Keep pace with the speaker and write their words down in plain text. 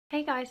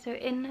Hey guys, so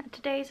in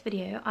today's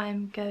video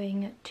I'm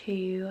going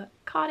to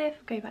Cardiff,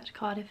 go back to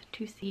Cardiff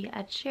to see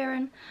Ed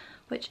Sheeran,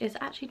 which is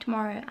actually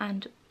tomorrow,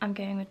 and I'm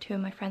going with two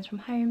of my friends from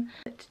home.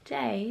 But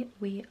today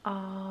we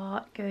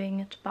are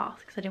going to Bath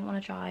because I didn't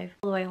want to drive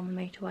all the way on the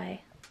motorway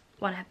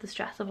when I have the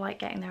stress of like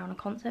getting there on a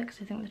concert,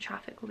 because I think the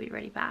traffic will be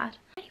really bad.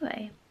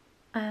 Anyway,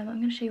 I'm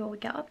going to show you what we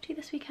get up to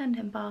this weekend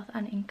in Bath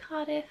and in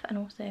Cardiff, and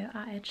also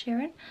at Ed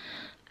Sheeran.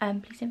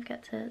 Please don't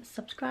forget to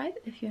subscribe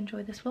if you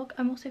enjoy this vlog.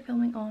 I'm also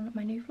filming on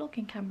my new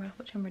vlogging camera,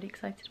 which I'm really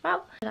excited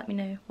about. Let me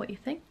know what you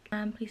think,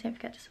 and please don't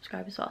forget to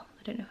subscribe as well.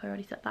 I don't know if I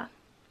already said that,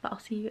 but I'll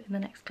see you in the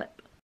next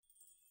clip.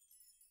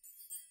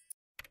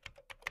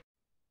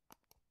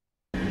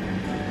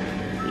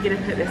 You're gonna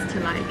put this to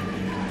like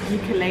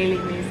ukulele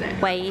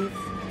music. Wave.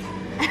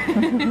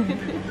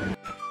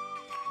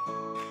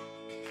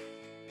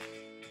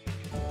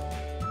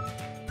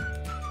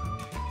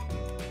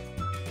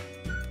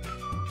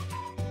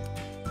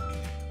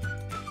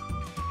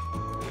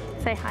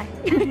 Say hi.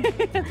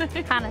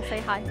 Hannah, say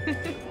hi.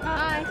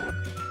 Hi.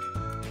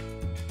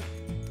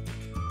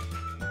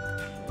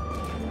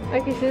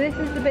 Okay, so this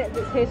is the bit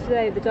that's here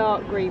today, the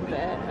dark green bit,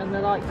 and the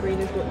light green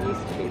is what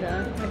used to be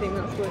there. I think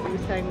that's what you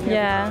were saying.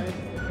 Yeah.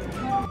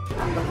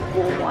 And the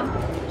warm one.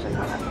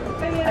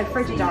 Oh,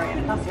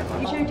 Frigidarian, that's the other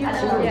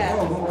one. Yeah.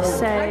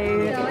 So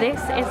this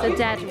is a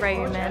dead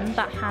Roman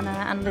that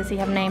Hannah and Lizzie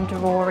have named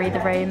Rory the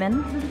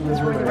Roman. It's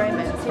Rory the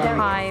Roman.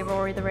 Hi,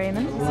 Rory the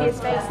Roman. See his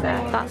face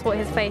there? That's what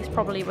his face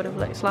probably would have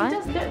looked like. He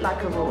does look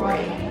like a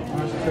Rory.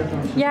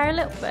 Yeah, a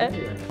little bit.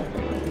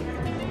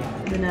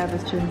 The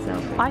nervous to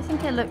himself. I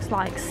think it looks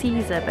like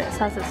Caesar, but it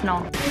says it's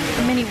not.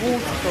 A mini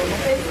waterfall.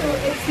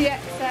 It's the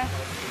excess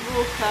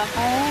water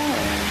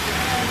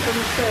from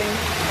the stream.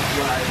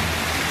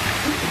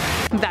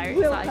 Very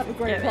We'll excited. have a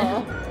great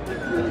bar.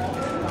 It's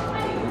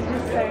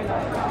just so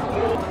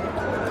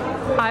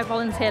nice. I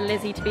volunteer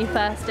Lizzie to be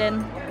first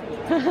in.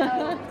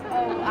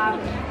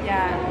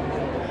 Yeah.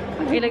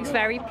 He looks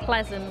very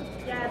pleasant,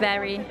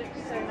 very,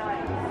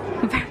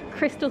 very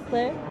crystal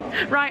clear.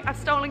 Right, I've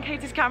stolen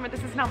Katie's camera.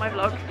 This is now my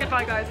vlog.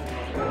 Goodbye, guys.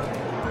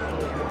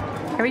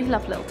 I really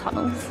love little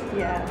tunnels.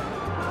 Yeah.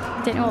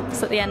 I don't know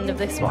what's at the end of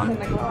this one.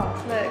 Look.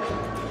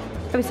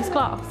 Oh, is this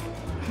glass?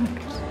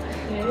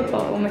 Oh, it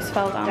almost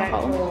fell down a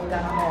hole. Fall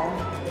down a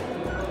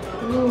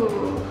hole.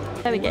 Ooh.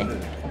 There we go.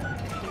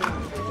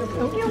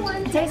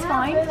 It tastes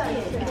fine.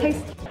 It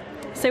tastes.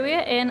 So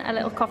we're in a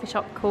little coffee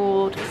shop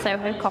called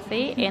Soho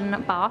Coffee in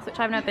Bath, which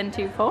I've never been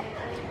to before.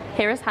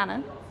 Here is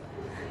Hannah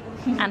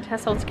and her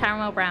salted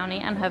caramel brownie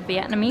and her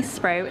Vietnamese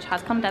spray, which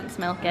has condensed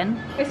milk in.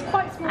 It's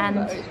quite small And-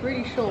 though, it's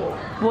really short.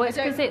 Well, it's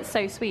because it's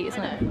so sweet,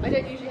 isn't it? I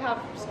don't usually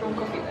have strong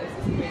coffee though, so this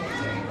is really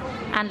interesting.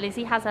 And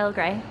Lizzie has Earl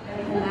Grey.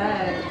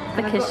 Hello.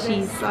 Because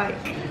she's... like,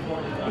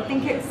 I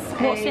think it's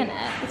What's in it?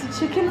 It's a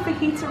chicken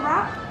fajita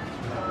wrap.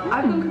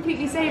 I've gone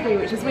completely savoury,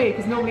 which is weird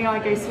because normally I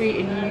go sweet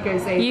and you go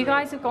savoury. You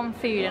guys have gone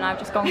food and I've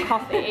just gone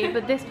coffee,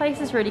 but this place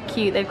is really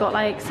cute. They've got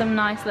like some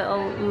nice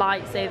little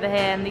lights over here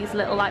and these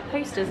little like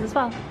posters as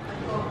well.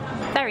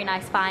 Very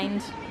nice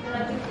find.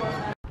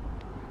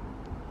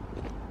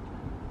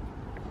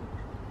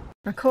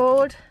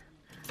 Record.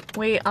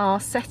 We are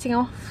setting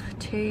off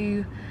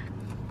to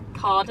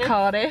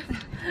Cardiff.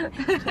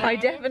 I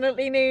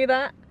definitely knew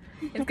that.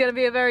 It's going to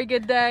be a very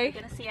good day.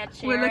 We're gonna see Ed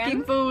Sheeran. We're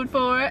looking forward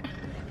for it.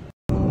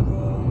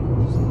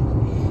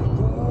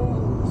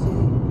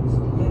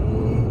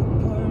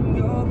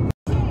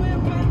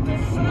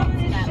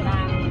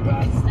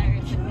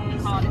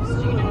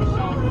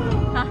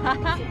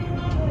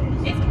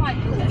 It's quite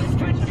good, this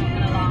stretch, I'm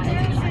not gonna lie. I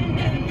do like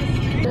it.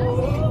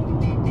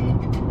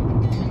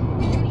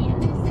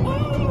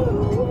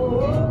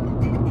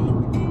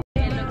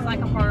 It looks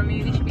like a horror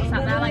movie. Should be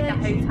sat there like a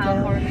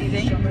hotel horror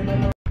movie.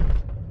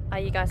 Are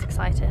you guys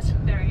excited?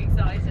 Very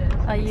excited.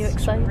 Are you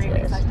excited?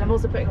 Really excited. I'm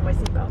also putting on my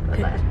seatbelt for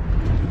that.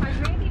 I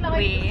really like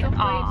We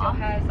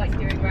are like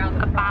doing around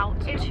the about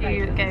to go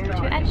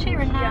to Ed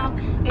Sheeran now,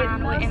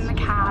 and we're in the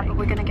cab.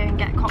 We're going to go and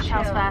get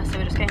cocktails first, so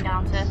we're just going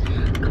down to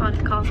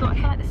Cardiff Castle. I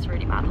feel like this is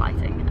really bad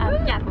lighting.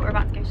 Yeah, but we're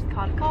about to go to the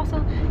Cardiff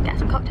Castle, get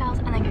some cocktails,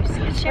 and then go to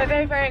see Ed Sheeran. We're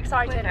very, very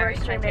excited. We're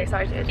extremely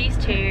excited. These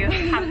two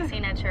haven't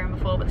seen Ed Sheeran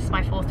before, but this is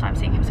my 4th time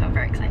seeing him, so I'm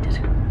very excited.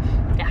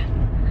 Yeah,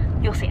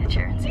 you'll see Ed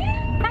Sheeran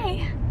soon.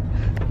 Bye!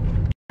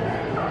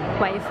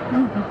 Wave.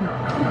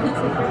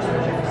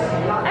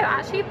 Oh, it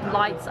actually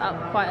lights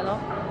up quite a lot.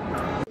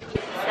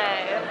 So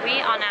we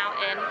are now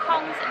in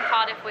Kong's in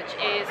Cardiff, which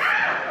is,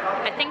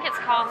 I think it's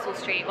Castle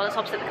Street. Well, it's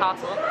opposite the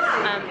castle.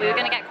 We were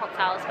going to get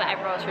cocktails, but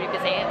everyone was really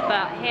busy.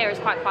 But here is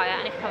quite quiet,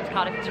 and if you come to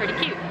Cardiff, it's really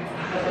cute.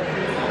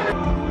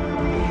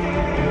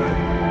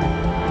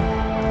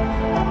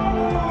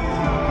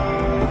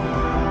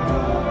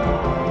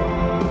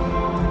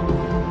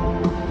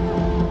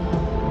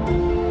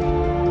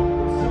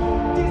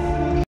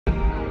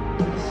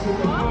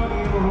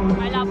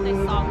 I love this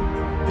song.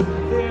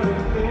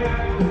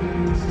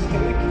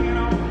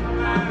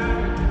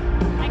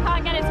 I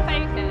can't get it to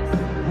focus.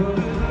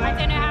 I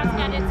don't know how to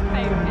get it to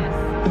focus.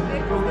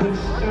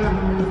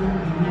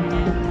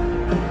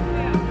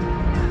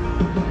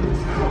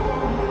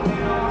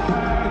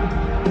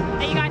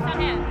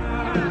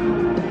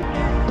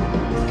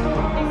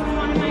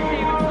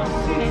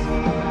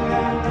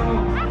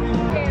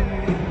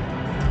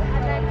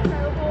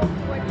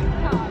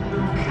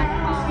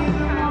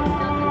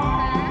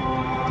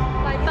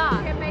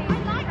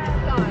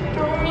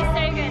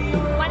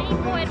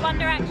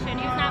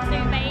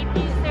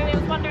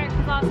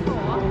 class 4,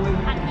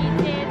 and he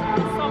did a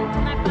song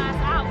from their first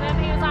album.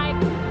 He was like,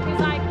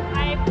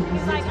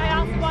 I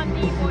asked one of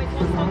you boys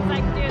what songs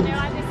I could do, and they were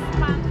like, this is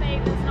fan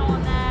favourites, not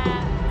on their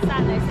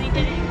set list, and he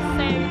did it so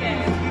good.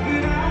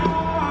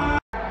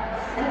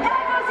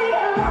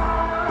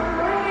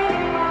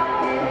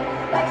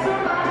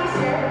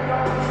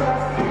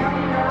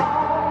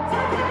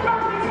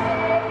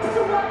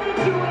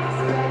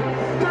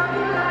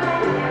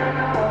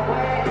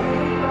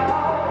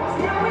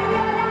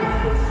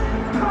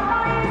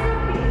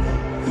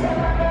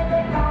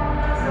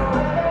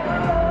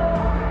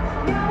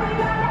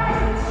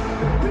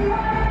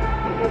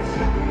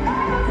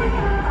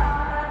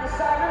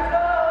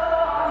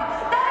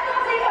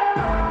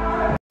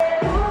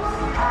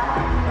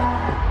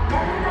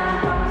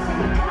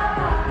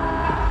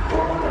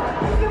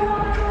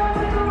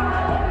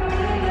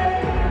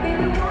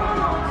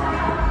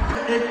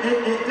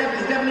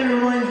 It definitely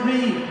reminds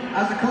me,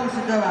 as a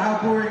concert goer, how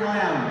boring I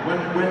am when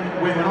I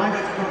go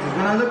to concerts.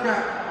 When I look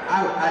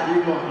out at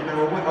you lot, you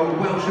know, a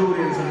Welsh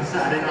audience on a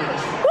Saturday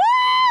night. Woo!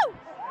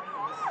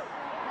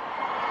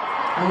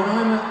 And when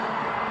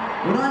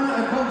I'm at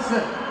a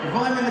concert, if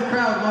I'm in the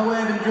crowd, my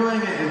way of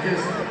enjoying it is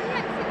just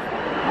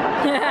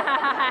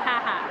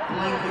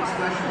blank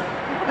expression.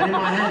 And in my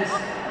head,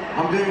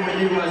 I'm doing what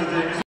you guys are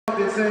doing.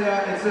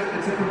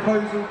 It's a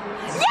proposal.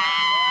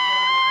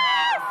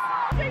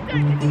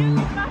 Can you do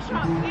a mash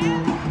up?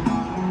 Yeah?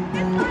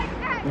 It's like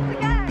next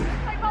again.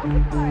 It's like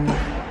multiplier.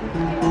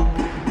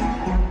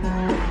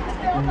 Let's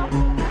do all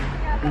the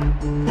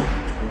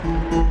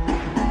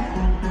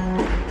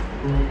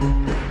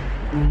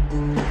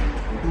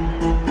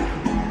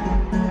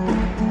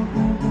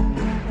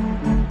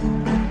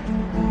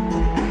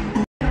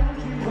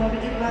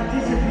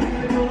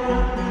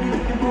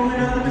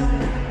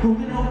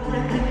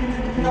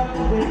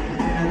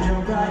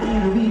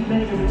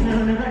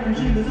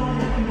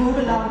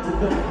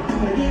together.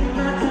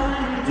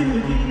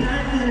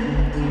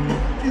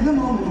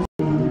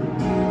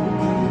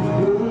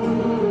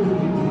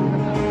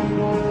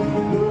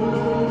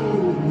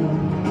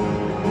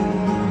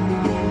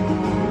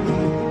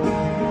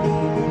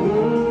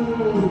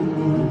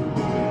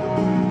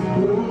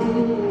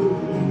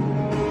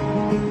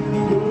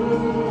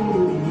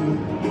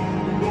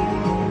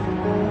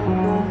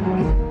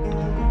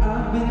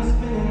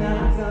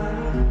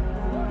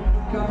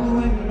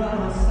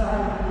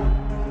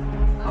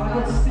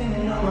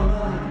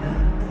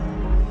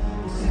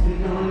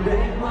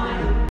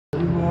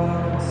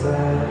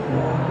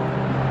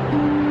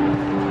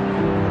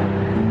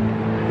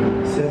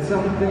 Said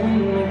something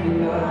make you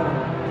love.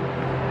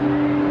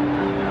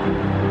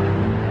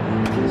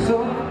 So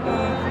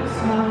I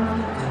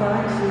smiled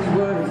twice as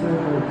words are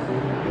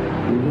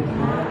you look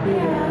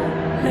happier.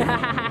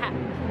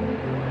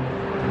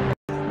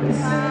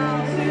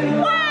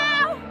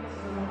 Wow!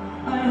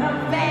 I have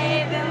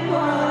faith in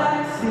what I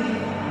see.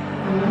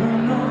 I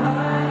know I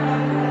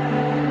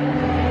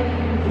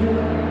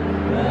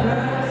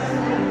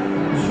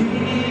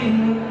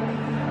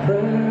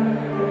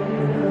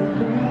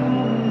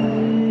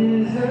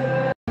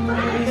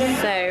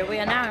So we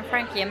are now in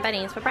Frankie and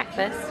Benny's for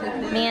breakfast.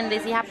 Me and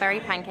Lizzie have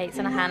berry pancakes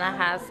and Hannah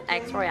has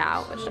eggs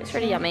royale, which looks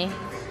really yummy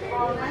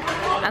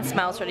and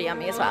smells really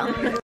yummy as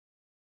well.